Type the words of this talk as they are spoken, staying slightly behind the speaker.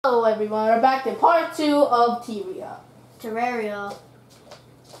Hello everyone, we're back to part 2 of Terraria. Terraria.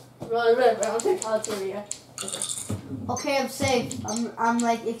 Terraria. Okay, I'm safe. I'm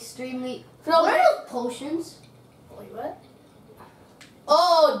like extremely. So, what are those potions? Wait, what?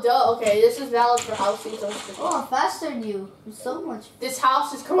 Oh, duh. Okay, this is valid for housing. So oh, I'm faster than you. I'm so much. This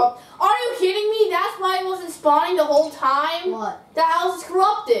house is corrupt. Are you kidding me? That's why it wasn't spawning the whole time? What? The house is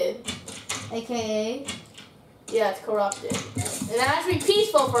corrupted. AKA? Yeah, it's corrupted. And it has to be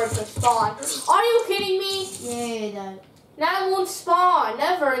peaceful for it to spawn. Are you kidding me? Yeah, that. Now it won't spawn.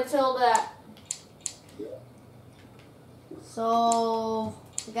 Never until that. So,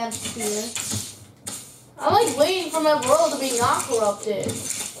 I got a spear. I'm like waiting for my world to be not corrupted.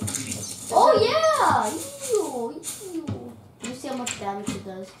 Oh yeah! Ew. You see how much damage it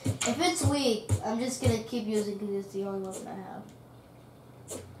does. If it's weak, I'm just gonna keep using it because it's the only weapon I have.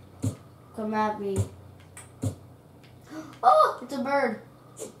 Come at me. Oh! It's a bird.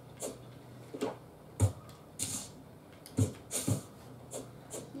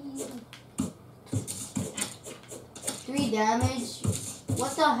 Three damage?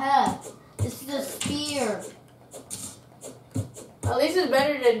 What the heck? This is a spear. At least it's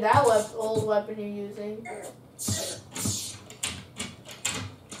better than that old weapon you're using.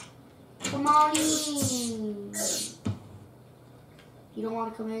 Come on in. You don't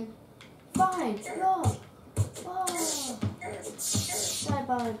want to come in? Fine. No. Oh. Sorry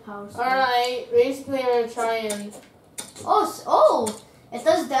about my power. Alright, basically I'm gonna try and... Oh! It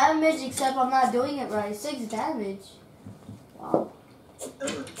does damage except I'm not doing it right. 6 damage. Wow.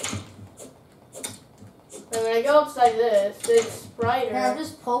 And when I go upside this, it's brighter. Man, I'm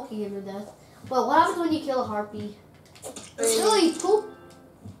just poking him to death. But what happens when you kill a harpy? Oh, he pooped.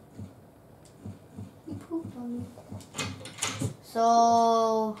 He pooped on me.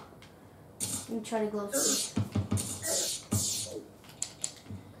 So, let me try to glow stick.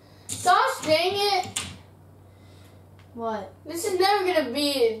 Gosh dang it! What? This is never gonna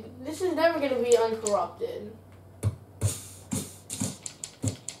be uncorrupted.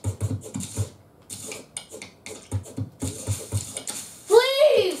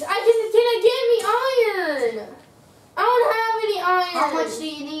 Can I get me iron? I don't have any iron. How much do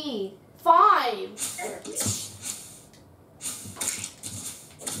you need? 5.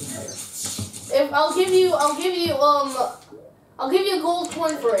 If I'll give you a gold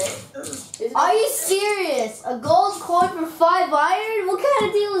coin for it. Are you serious? A gold coin for 5 iron? What kind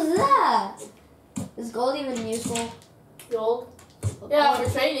of deal is that? Is gold even useful? Gold? A Yeah, coin.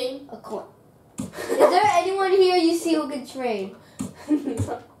 for trading. A coin. Is there anyone here you see who can trade?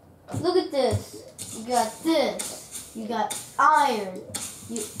 Look at this. You got this. You got iron.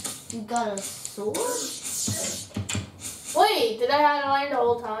 You got a sword? Wait, did I have iron the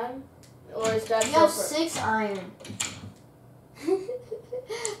whole time? Or is that You have 6 iron.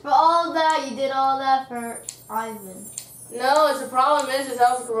 For all that, you did all that for Ivan. No, it's the problem is his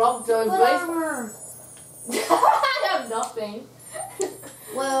house is corrupt, so What armor? I have nothing.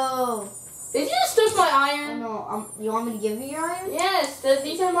 Whoa. Did you just took my I iron? know. You want me to give you your iron? Yes,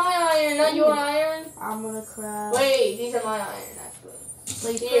 these are my iron, not your iron. I'm gonna craft. Wait, these are my iron, actually.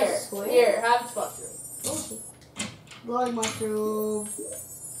 Wait, Here, have this mushroom. Okay. Glowing mushroom.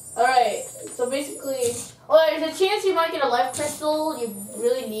 Alright, so basically, there's a chance you might get a life crystal. You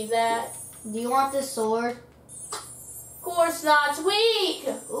really need that. Do you want this sword? Of course not, it's weak!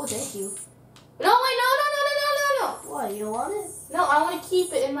 Oh, thank you. No, wait, no. What, you don't want it? No, I want to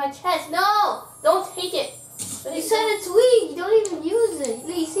keep it in my chest. No, don't take it. You said it's weak. You don't even use it.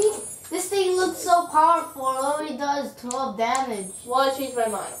 You see? This thing looks so powerful. It only does 12 damage. Well, I changed my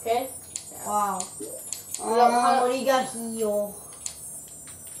mind, okay? Yeah. Wow. What do you got here?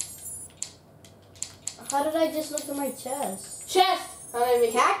 How did I just look at my chest? Chest!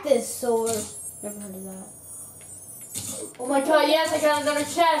 Cactus sword. Never heard of that. Oh my god, yes, I got another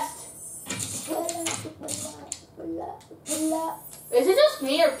chest. Is it just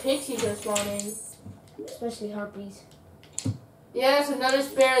me or pixies are spawning? Especially harpies. Yes, another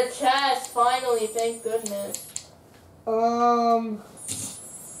spare chest. Finally, thank goodness.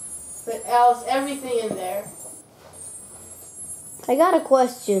 But else, everything in there. I got a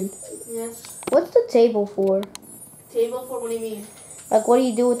question. Yes. What's the table for? Table for? What do you mean? Like, what do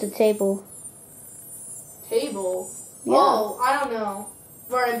you do with the table? Table? Yeah. Oh, I don't know.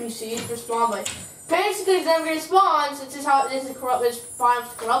 For NPCs, for spawn, but basically it's never gonna spawn since this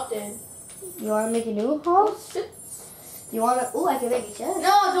biome's corrupted. You want to make a new house? Shit. You want to? Ooh, I can make a chest.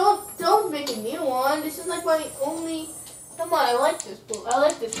 No, don't make a new one. This is like my only. Come on, I like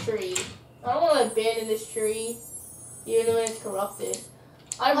this tree. I don't want to abandon this tree, even when it's corrupted.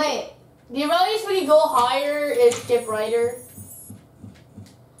 Wait. Do you realize when you go higher, it gets brighter?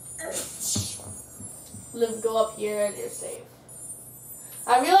 go up here and you're safe.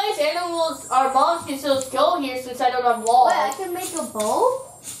 I realize our moms can still go here since I don't have walls. Wait, I can make a bow?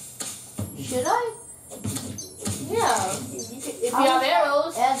 Should I? Yeah. If you have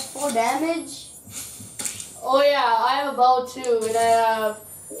arrows. It has 4 damage. Oh yeah, I have a bow too, and I have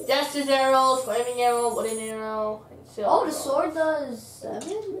Jester's arrows, flaming arrow, wooden arrow, and silver. Oh, the sword does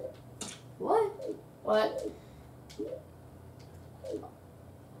 7? What? What?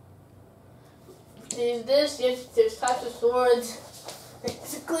 Is this? Yes, there's types of swords.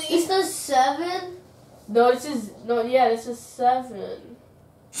 Basically. This does 7? No, this is this is 7.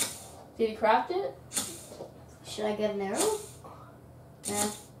 Did you craft it? Should I get an arrow?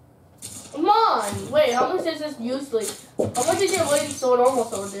 Yeah. Come on! Wait, how much does this usually? How much does your wooden sword normal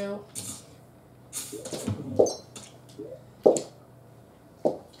sword do?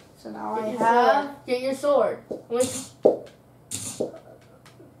 So now I have. Get your sword.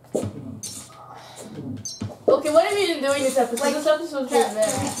 Okay, what have you been doing this episode? Wait, this episode's can been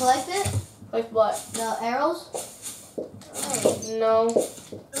we collect it? Like what? The arrows? No.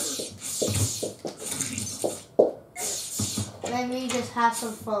 Maybe just have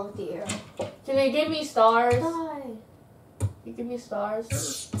some fun with the arrow. Can you give me stars? Die. You give me stars?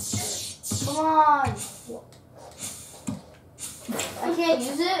 Come on. I can't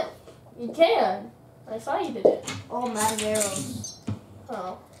use it? You can. I saw you did it. Oh, I'm out of arrows.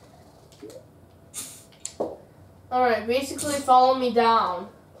 Oh. Alright, basically follow me down.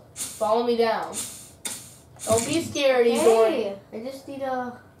 Follow me down. Don't be scared, Hey, I just need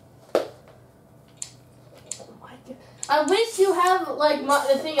a... I wish you have, like,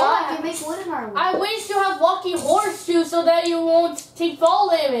 the thing I can make wooden armor. I wish you have lucky horseshoes so that you won't take fall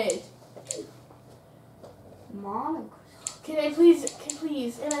damage. Mom. Can please,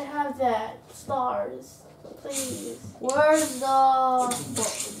 and I have that. Stars. Please. Where's the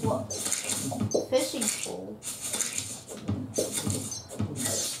what? Fishing pole?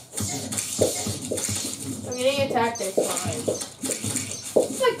 I'm getting attacked next time. Oh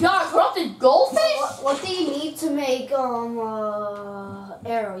my god, corrupted goldfish? What do you need to make arrow?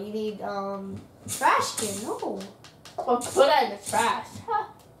 You need trash can. No. Well, put it in the trash.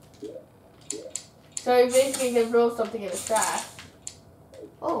 So you basically can throw something in the trash.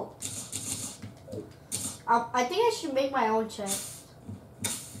 Oh. I think I should make my own chest.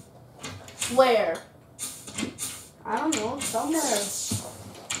 Where? I don't know, somewhere.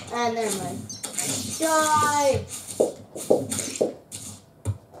 And never mind. Die!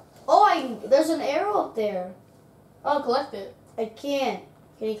 Oh, there's an arrow up there. Oh, collect it. I can't.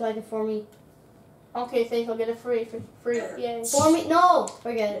 Can you collect it for me? Okay, thanks. I'll get it free. Yay. For me? No!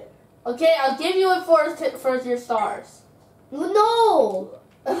 Forget it. Okay, I'll give you it for your stars. No!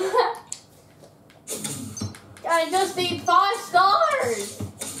 I just need 5 stars.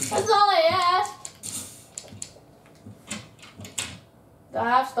 That's all I asked. Do I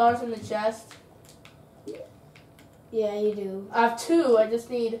have stars in the chest? Yeah, you do. I have 2. I guess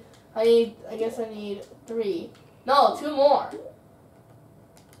I need 3. No, 2 more.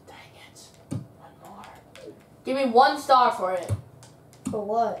 Dang it. 1 more. Give me 1 star for it. For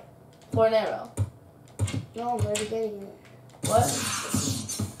what? For an arrow. No, I'm already getting it. What?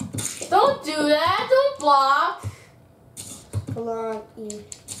 Don't do that. Don't block. Come on, E.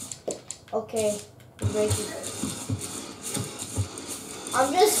 Okay, I'm breaking it.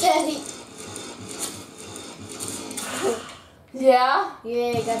 I'm just getting... Yeah?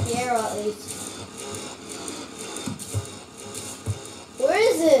 Yeah, I got the arrow at least. Where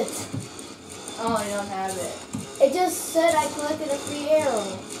is it? Oh, I don't have it. It just said I collected a free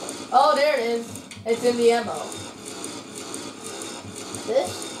arrow. Oh, there it is. It's in the ammo.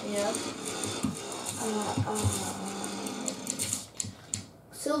 This? Yeah.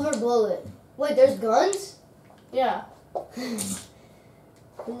 Silver bullet. Wait, there's guns? Yeah.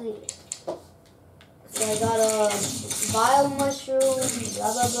 So I got a vile mushroom,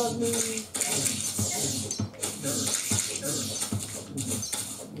 blah blah blah blah.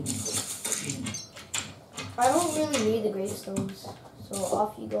 I don't really need the gravestones, so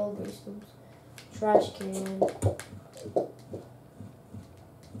off you go, gravestones. Trash can.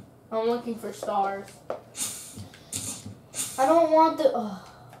 I'm looking for stars. I don't want the.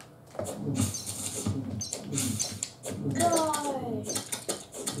 God.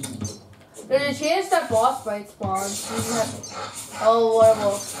 There's a chance that boss might spawn. Oh,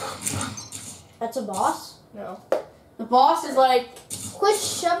 werewolf. That's a boss? No. The boss is like... Quit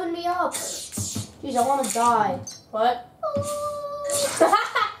shoving me up. Jeez, I want to die. What?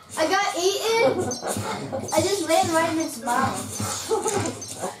 I got eaten. I just landed right in its mouth.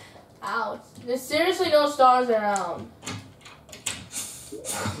 Ouch. There's seriously no stars around.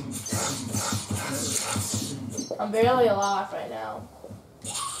 I'm barely alive right now.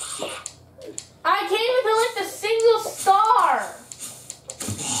 I can't even collect a single star.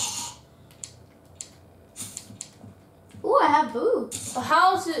 Ooh, I have boots.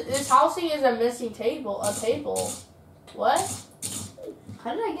 This housing is a missing table. A table. What?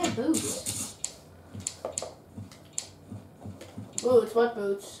 How did I get boots? Boots? What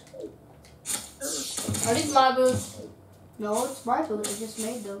boots? Are these my boots? No, it's my boot. I just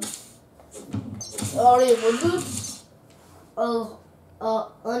made them. Are they wood boots? Oh,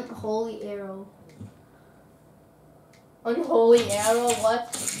 unholy arrow. Unholy arrow? What?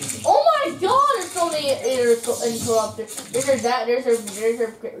 Oh my God! There's so many interrupters. There's her dad. There's her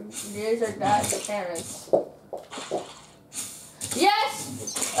dad. Her parents.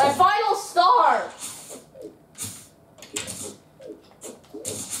 Yes! A final star!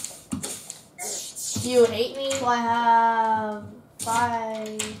 Do you hate me? So I have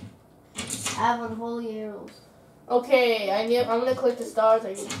 5. I have unholy arrows. Okay, I'm gonna click the stars.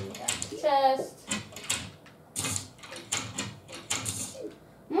 I can see the chest.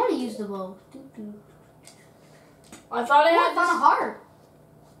 I'm gonna use the bow. I thought I had found a heart.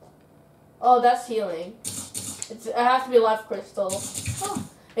 Oh, that's healing. It has to be a life crystal. Oh.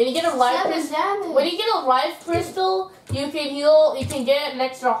 When you get a life 7 crystal, damage. when you get a life crystal, you can heal. You can get an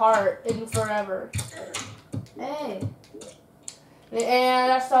extra heart in forever. Hey. And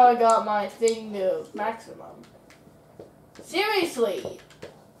that's how I got my thing to maximum. Seriously.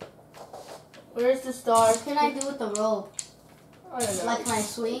 Where's the star? What can I do with the rope? I don't know. Like, can I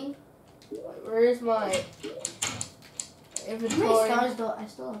swing? Where's my How inventory? many stars do I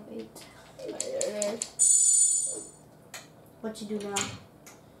still have 8? There it is. What you do now?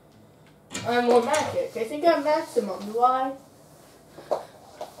 I'm more magic. I think I'm maximum. Do I?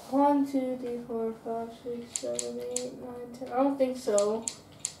 1, 2, 3, 4, 5, 6, 7, 8, 9, 10. I don't think so.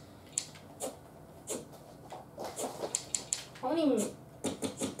 How many?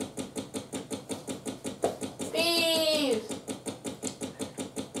 Bees!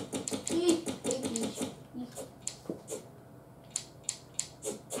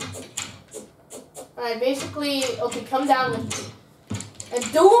 Alright, basically, okay, come down with me.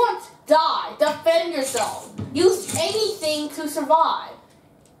 And don't die. Defend yourself. Use anything to survive.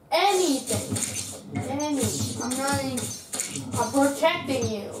 Anything. I'm running. I'm protecting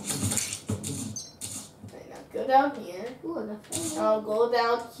you. Right, now go down here. Ooh, I got 4. I'll go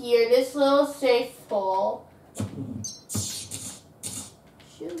down here. This little safe hole.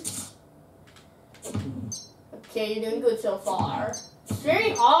 Shoot. Okay, you're doing good so far. It's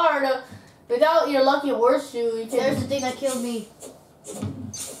very hard. Without your lucky horseshoe, you can... There's the thing that killed me.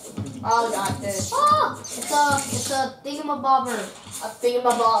 Oh, got this. Oh! It's a thingamabobber. A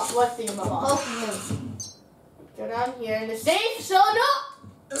thingamabob. What thingamabob? Pokemon. Go down here in the safe. So no.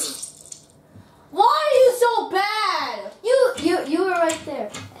 Why are you so bad? You were right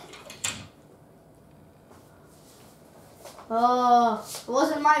there. Oh, it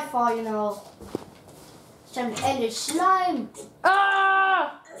wasn't my fault, you know. It's time to end this slime.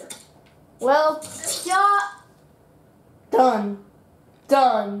 Ah! Well, Yeah. done.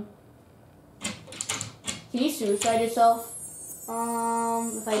 Done. Can you suicide yourself?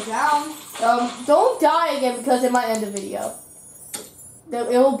 If I drown. Don't die again because it might end the video. It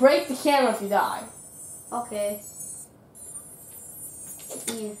will break the camera if you die. Okay.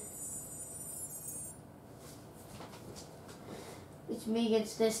 Yeah. It's me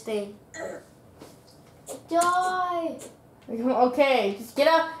against this thing. Die! Okay, just get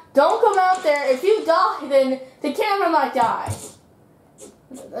out. Don't come out there. If you die, then the camera might die.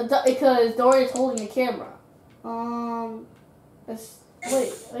 Because Dorian's holding the camera.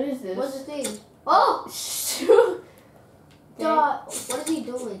 Wait, what is this? What's the thing? Oh! Shoot. Okay. What is he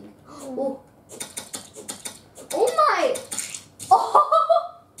doing? Oh. Oh my!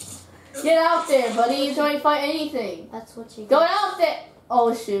 Oh! Get out there, buddy. You don't fight anything. That's what you Go out there.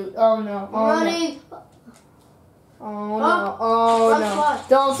 Oh shoot. Oh no. Oh, running. no. Oh no. Oh no.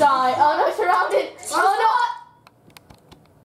 Don't die. Oh